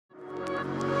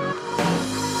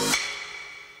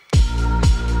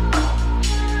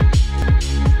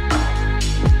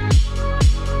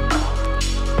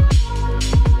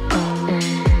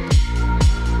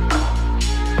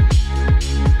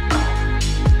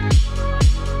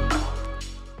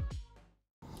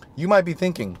You might be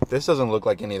thinking, this doesn't look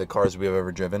like any of the cars we've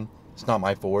ever driven. It's not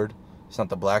my Ford. It's not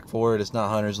the black Ford. It's not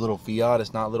Hunter's little Fiat.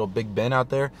 It's not little Big Ben out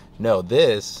there. No,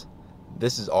 this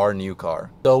is our new car.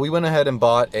 So we went ahead and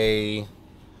bought a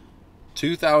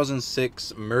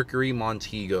 2006 Mercury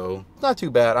Montego. Not too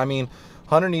bad. I mean,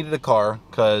 Hunter needed a car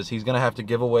because he's going to have to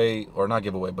give away, or not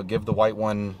give away, but give the white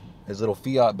one, his little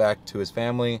Fiat, back to his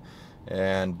family.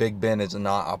 And Big Ben is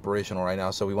not operational right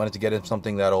now. So we wanted to get him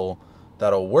something that'll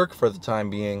work for the time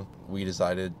being. We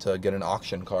decided to get an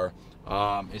auction car.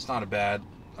 It's not a bad,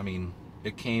 I mean,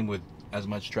 it came with as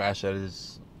much trash as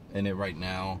is in it right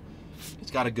now. It's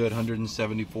got a good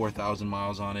 174,000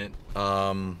 miles on it.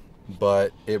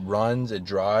 But it runs, it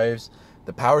drives.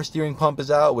 The power steering pump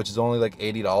is out, which is only like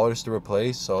 $80 to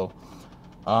replace. So,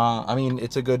 I mean,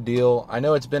 it's a good deal. I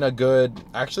know it's been a good,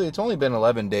 actually, it's only been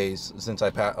 11 days since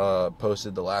I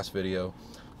posted the last video,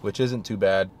 which isn't too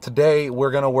bad. Today,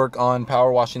 we're going to work on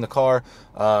power washing the car,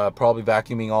 probably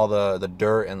vacuuming all the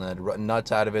dirt and the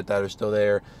nuts out of it that are still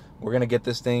there. We're going to get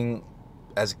this thing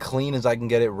as clean as I can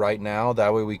get it right now.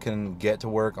 That way we can get to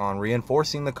work on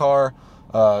reinforcing the car,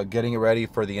 getting it ready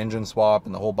for the engine swap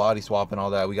and the whole body swap and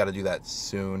all that. We got to do that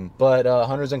soon. But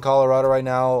Hunter's in Colorado right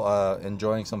now,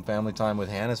 enjoying some family time with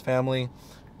Hannah's family.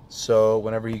 So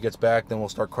whenever he gets back, then we'll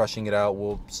start crushing it out.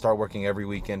 We'll start working every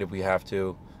weekend if we have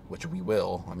to, which we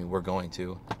will. I mean, we're going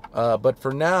to. But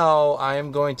for now, I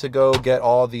am going to go get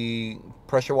all the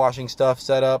pressure washing stuff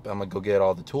set up. I'm going to go get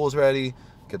all the tools ready,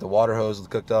 get the water hose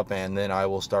cooked up, and then I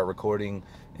will start recording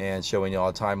and showing you all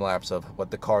a time lapse of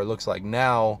what the car looks like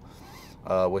now,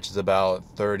 which is about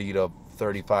 30 to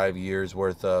 35 years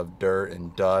worth of dirt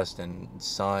and dust and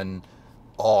sun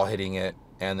all hitting it,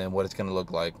 and then what it's going to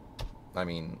look like, I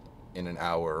mean, in an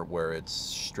hour where it's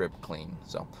stripped clean.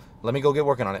 So let me go get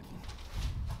working on it.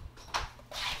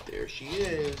 There she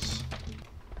is.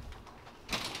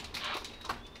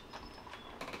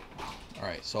 All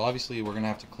right, so obviously we're gonna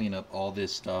have to clean up all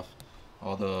this stuff.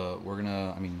 I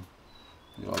mean,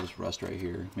 look at all this rust right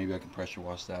here. Maybe I can pressure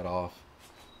wash that off.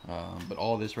 But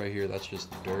all this right here, that's just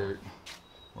dirt.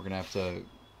 We're gonna have to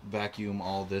vacuum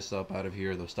all this up out of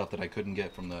here, the stuff that I couldn't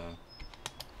get from the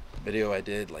video I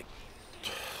did like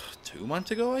 2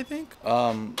 months ago, I think.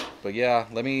 But yeah,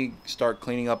 let me start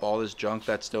cleaning up all this junk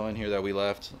that's still in here that we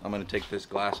left. I'm gonna take this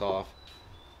glass off,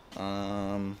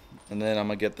 and then I'm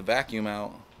gonna get the vacuum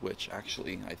out, which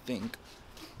actually I think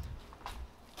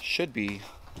should be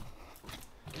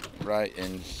right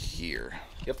in here.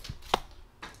 Yep.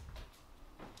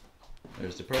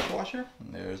 There's the pressure washer,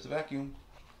 and there's the vacuum.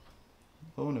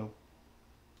 Oh no.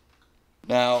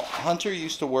 Now, Hunter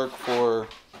used to work for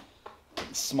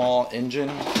small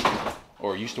engine,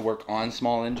 or used to work on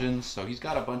small engines, so he's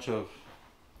got a bunch of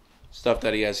stuff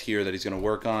that he has here that he's going to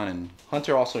work on. And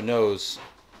Hunter also knows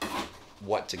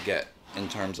what to get in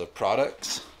terms of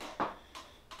products.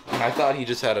 And I thought he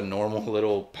just had a normal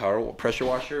little pressure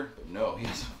washer, but no, he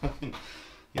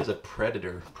has a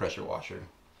Predator pressure washer.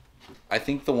 I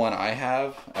think the one I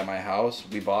have at my house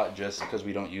we bought just because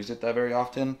we don't use it that very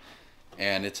often,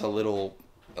 and it's a little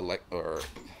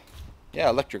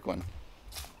electric one.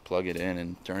 Plug it in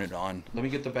and turn it on. Let me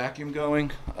get the vacuum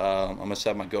going. I'm gonna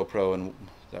set my GoPro, and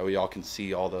that way y'all can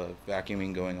see all the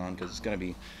vacuuming going on, because it's gonna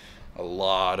be a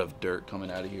lot of dirt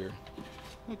coming out of here.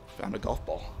 Look, found a golf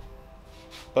ball.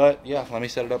 But yeah, let me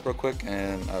set it up real quick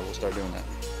and I will start doing that.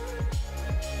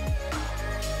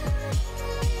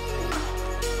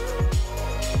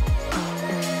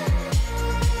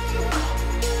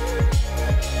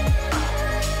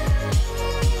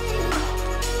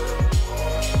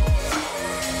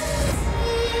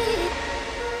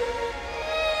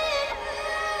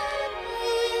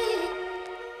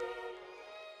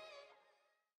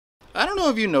 I don't know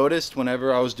if you noticed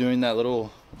whenever I was doing that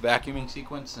little vacuuming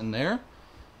sequence in there,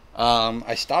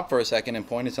 I stopped for a second and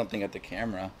pointed something at the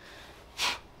camera,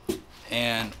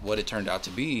 and what it turned out to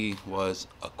be was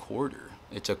a quarter.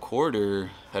 It's a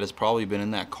quarter that has probably been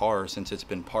in that car since it's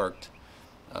been parked,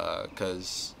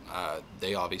 because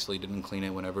they obviously didn't clean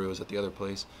it whenever it was at the other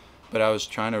place. But I was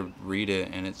trying to read it,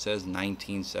 and it says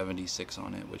 1976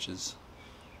 on it, which is,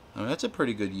 I mean, that's a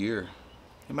pretty good year.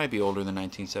 It might be older than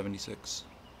 1976.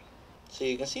 So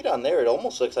you can see down there, it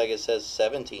almost looks like it says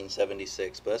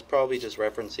 1776, but that's probably just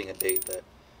referencing a date that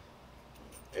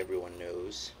everyone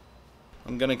knows.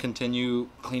 I'm gonna continue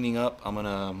cleaning up.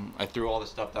 I threw all the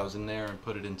stuff that was in there and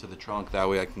put it into the trunk. That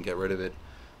way I can get rid of it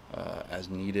as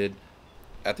needed.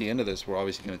 At the end of this, we're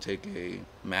obviously gonna take a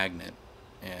magnet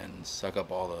and suck up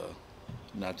all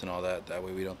the nuts and all that. That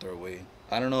way we don't throw away.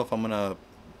 I don't know if I'm gonna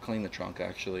clean the trunk,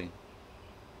 actually.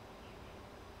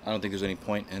 I don't think there's any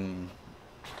point in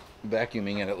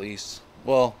vacuuming it, at least.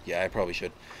 Well, yeah, I probably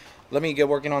should. Let me get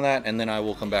working on that, and then I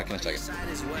will come back in a second.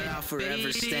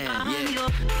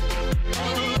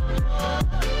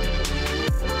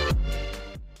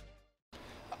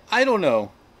 I don't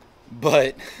know,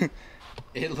 but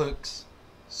it looks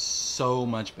so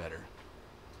much better.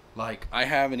 Like, I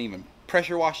haven't even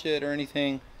pressure washed it or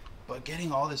anything, but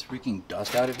getting all this freaking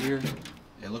dust out of here,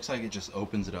 it looks like it just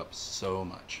opens it up so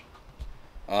much.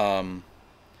 I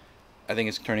think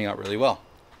it's turning out really well.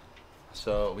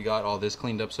 So we got all this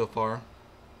cleaned up so far,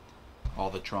 all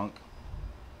the trunk,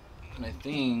 and I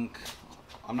think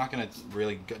I'm not gonna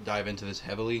really dive into this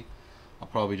heavily. I'll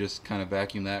probably just kind of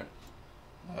vacuum that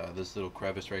this little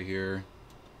crevice right here,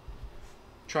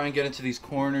 try and get into these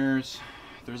corners.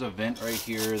 There's a vent right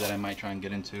here that I might try and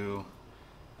get into.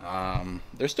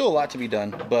 There's still a lot to be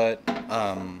done, but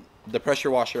the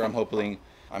pressure washer I'm hoping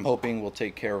will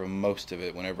take care of most of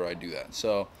it whenever I do that.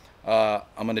 So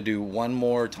I'm gonna do one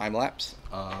more time lapse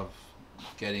of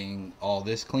getting all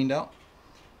this cleaned out.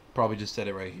 Probably just set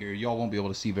it right here. Y'all won't be able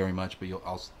to see very much, but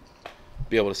I'll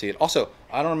be able to see it. Also,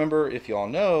 I don't remember if y'all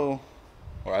know,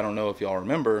 or I don't know if y'all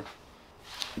remember,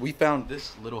 we found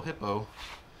this little hippo.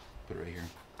 Put it right here.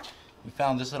 We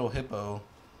found this little hippo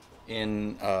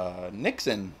in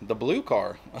Nixon, the blue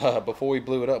car. Before we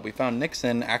blew it up, we found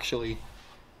Nixon actually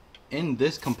in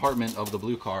this compartment of the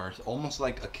blue car. It's almost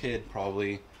like a kid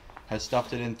probably has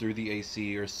stuffed it in through the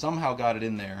AC or somehow got it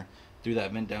in there through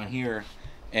that vent down here,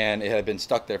 and it had been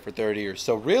stuck there for 30 years.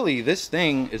 So really, this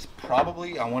thing is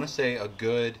probably, I want to say, a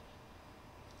good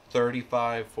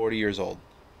 35, 40 years old.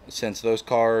 Since those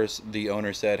cars, the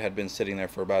owner said, had been sitting there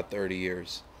for about 30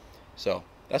 years. So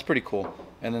that's pretty cool.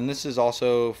 And then this is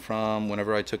also from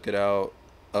whenever I took it out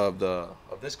of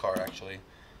this car, actually.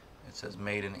 It says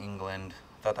made in England.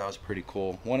 I thought that was pretty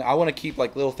cool. I want to keep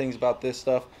like little things about this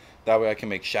stuff. That way I can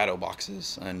make shadow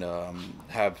boxes and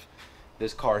have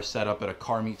this car set up at a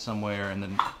car meet somewhere, and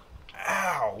then,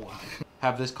 ow!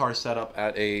 Have this car set up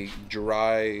at a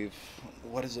drive,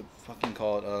 what is it fucking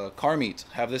called? Car meet.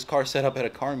 Have this car set up at a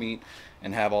car meet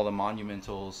and have all the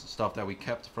monumentals, stuff that we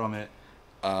kept from it.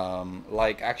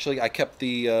 Like actually I kept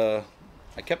the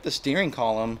steering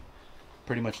column.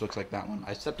 Pretty much looks like that one.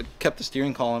 I kept the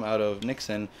steering column out of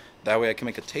Nixon. That way I can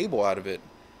make a table out of it.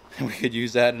 And we could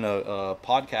use that in a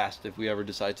podcast if we ever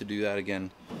decide to do that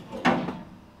again.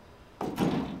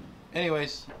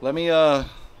 Anyways, let me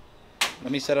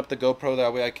set up the GoPro.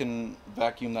 That way I can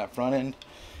vacuum that front end.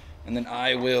 And then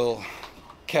I will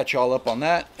catch y'all up on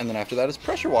that. And then after that is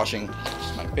pressure washing.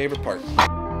 It's my favorite part.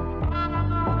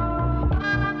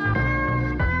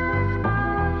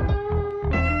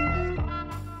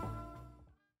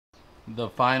 The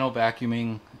final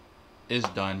vacuuming is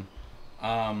done.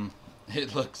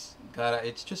 It looks, God,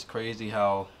 it's just crazy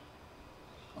how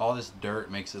all this dirt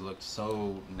makes it look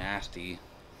so nasty.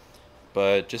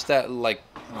 But just that like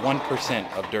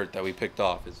 1% of dirt that we picked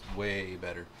off is way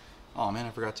better. Oh man, I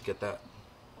forgot to get that.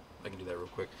 I can do that real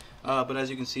quick. But as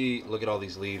you can see, look at all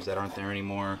these leaves that aren't there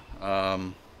anymore.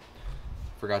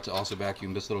 Forgot to also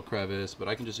vacuum this little crevice, but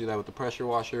I can just do that with the pressure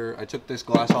washer. I took this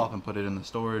glass off and put it in the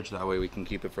storage. That way we can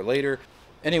keep it for later.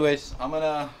 Anyways, I'm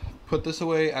gonna put this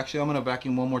away. Actually, I'm gonna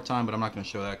vacuum one more time, but I'm not gonna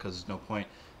show that because there's no point.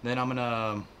 Then I'm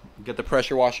gonna get the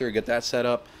pressure washer, get that set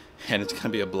up, and it's gonna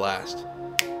be a blast.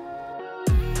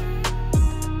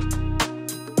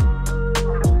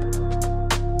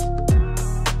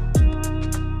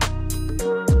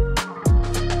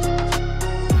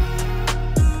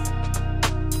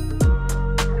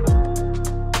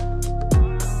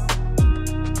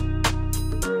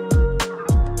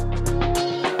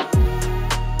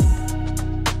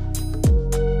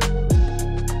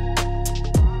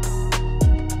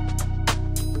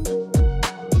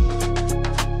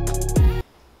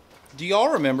 Do y'all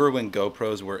remember when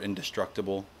GoPros were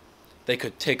indestructible? They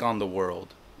could take on the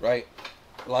world, right?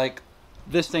 Like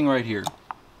this thing right here.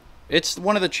 It's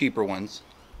one of the cheaper ones.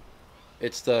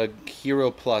 It's the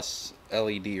Hero Plus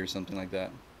LED or something like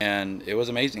that. And it was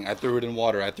amazing. I threw it in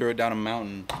water. I threw it down a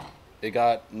mountain. It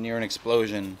got near an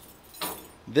explosion.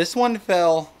 This one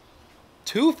fell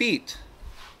 2 feet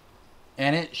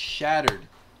and it shattered.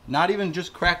 Not even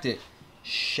just cracked it.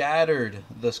 Shattered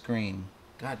the screen.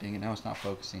 God dang it, now it's not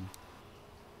focusing.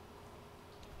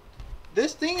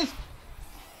 This thing is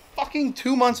fucking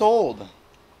 2 months old.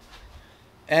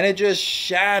 And it just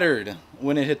shattered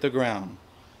when it hit the ground.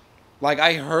 Like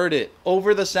I heard it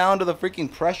over the sound of the freaking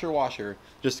pressure washer.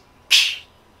 Just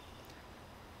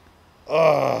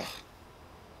ugh.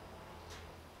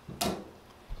 I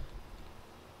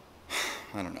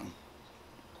don't know.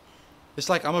 It's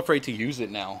like I'm afraid to use it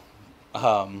now.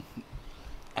 I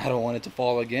don't want it to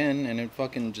fall again and it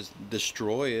fucking just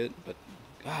destroy it, but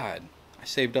God, I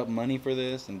saved up money for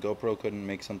this, and GoPro couldn't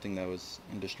make something that was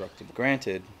indestructible.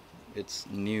 Granted, it's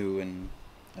new, and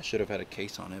I should have had a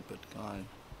case on it, but God.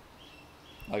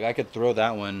 Like, I could throw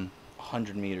that one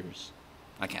 100 meters.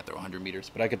 I can't throw 100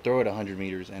 meters, but I could throw it 100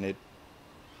 meters, and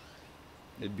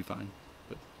it'd be fine.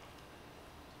 But,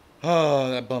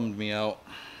 oh, that bummed me out.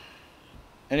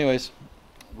 Anyways,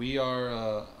 we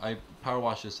are, I power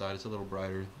washed this side. It's a little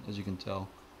brighter, as you can tell.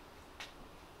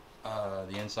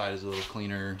 The inside is a little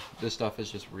cleaner. This stuff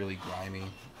is just really grimy.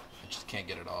 I just can't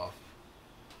get it off.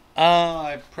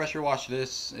 I pressure washed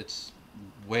this. It's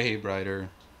way brighter,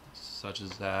 such as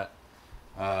that.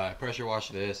 I pressure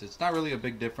washed this. It's not really a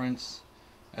big difference.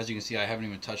 As you can see, I haven't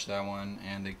even touched that one,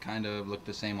 and they kind of look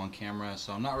the same on camera,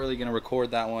 so I'm not really going to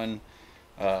record that one.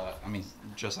 I mean,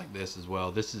 just like this as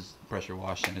well. This is pressure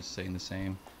washed, and it's staying the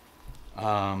same.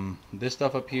 This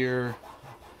stuff up here,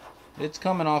 it's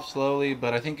coming off slowly,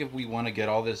 but I think if we want to get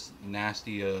all this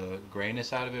nasty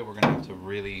grayness out of it, we're gonna have to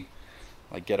really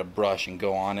like get a brush and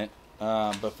go on it.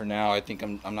 But for now, I think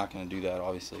I'm not gonna do that.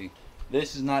 Obviously,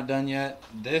 this is not done yet.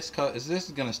 This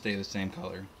is gonna stay the same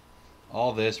color.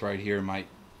 All this right here might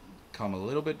come a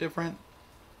little bit different.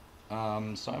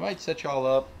 So I might set y'all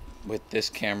up with this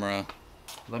camera.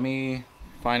 Let me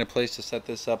find a place to set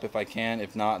this up if I can.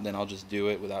 If not, then I'll just do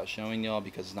it without showing y'all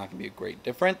because it's not gonna be a great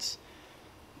difference.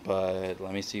 But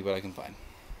let me see what I can find.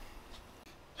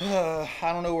 I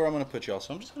don't know where I'm going to put y'all,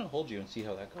 so I'm just going to hold you and see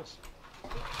how that goes.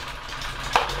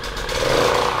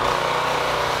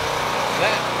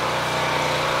 That.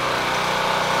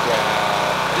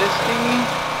 Grab this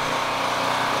thingy.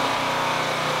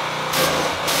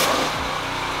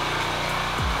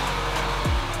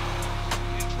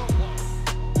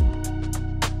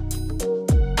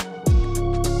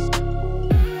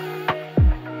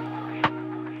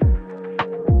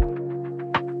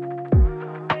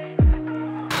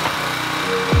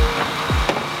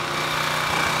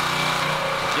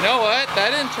 You know what?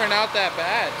 That didn't turn out that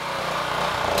bad.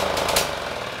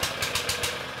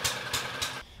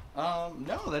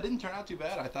 No, that didn't turn out too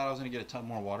bad. I thought I was going to get a ton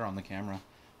more water on the camera.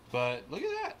 But look at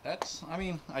that. That's, I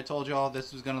mean, I told y'all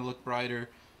this was going to look brighter.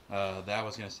 That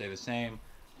was going to stay the same.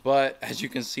 But as you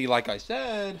can see, like I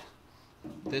said,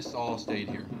 this all stayed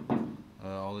here.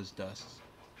 All this dust.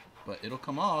 But it'll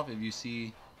come off if you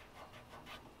see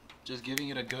just giving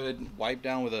it a good wipe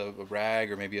down with a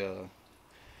rag or maybe a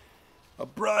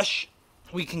brush.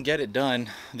 We can get it done.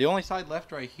 The only side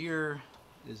left right here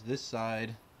is this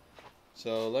side.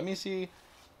 So let me see.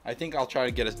 I think I'll try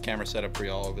to get a camera set up for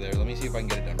y'all over there. Let me see if I can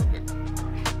get it done real quick.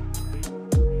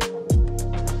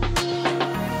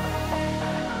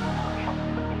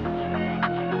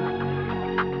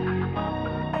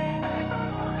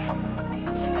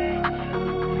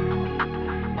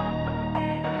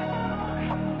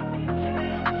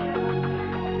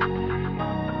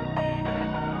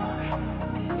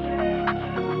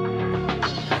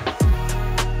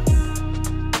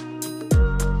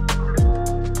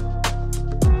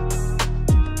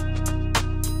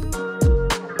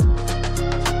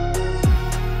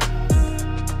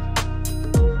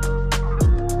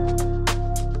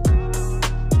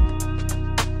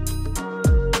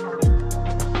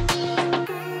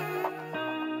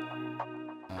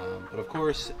 But of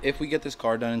course, if we get this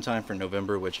car done in time for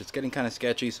November, which it's getting kind of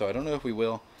sketchy, so I don't know if we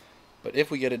will, but if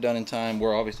we get it done in time,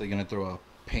 we're obviously going to throw a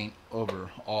paint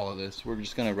over all of this. We're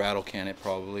just going to rattle can it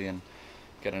probably and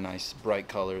get a nice bright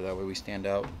color. That way we stand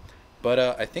out. But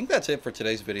I think that's it for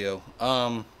today's video.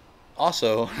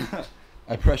 Also,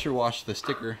 I pressure washed the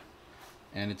sticker,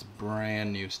 and it's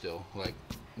brand new still. Like,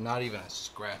 not even a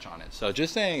scratch on it. So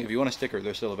just saying, if you want a sticker,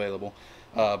 they're still available.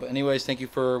 But anyways, thank you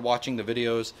for watching the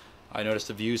videos. I noticed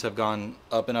the views have gone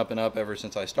up and up and up ever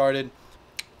since I started.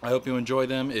 I hope you enjoy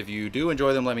them. If you do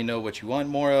enjoy them, let me know what you want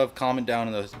more of. Comment down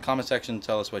in the comment section.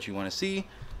 Tell us what you want to see.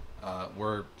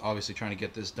 We're obviously trying to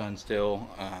get this done still.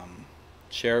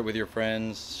 Share it with your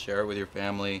friends. Share it with your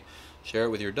family. Share it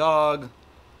with your dog.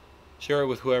 Share it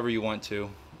with whoever you want to.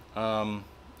 I'm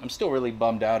still really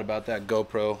bummed out about that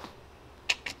GoPro.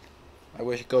 I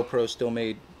wish GoPro still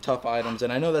made tough items,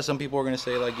 and I know that some people are going to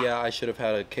say, like, yeah, I should have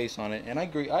had a case on it, and I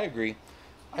agree,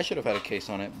 I should have had a case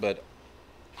on it, but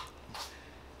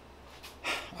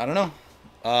I don't know.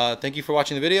 Thank you for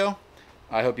watching the video.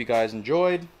 I hope you guys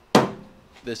enjoyed.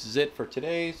 This is it for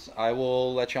today's. I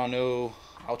will let y'all know.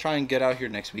 I'll try and get out here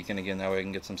next weekend again, that way I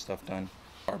can get some stuff done.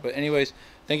 But anyways,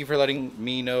 thank you for letting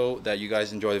me know that you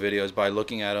guys enjoy the videos by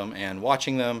looking at them and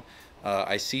watching them.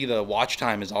 I see the watch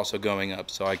time is also going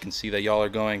up, so I can see that y'all are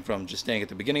going from just staying at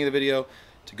the beginning of the video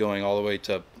to going all the way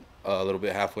to a little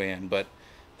bit halfway in. But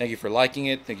thank you for liking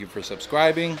it, thank you for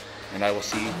subscribing, and I will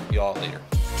see y'all later.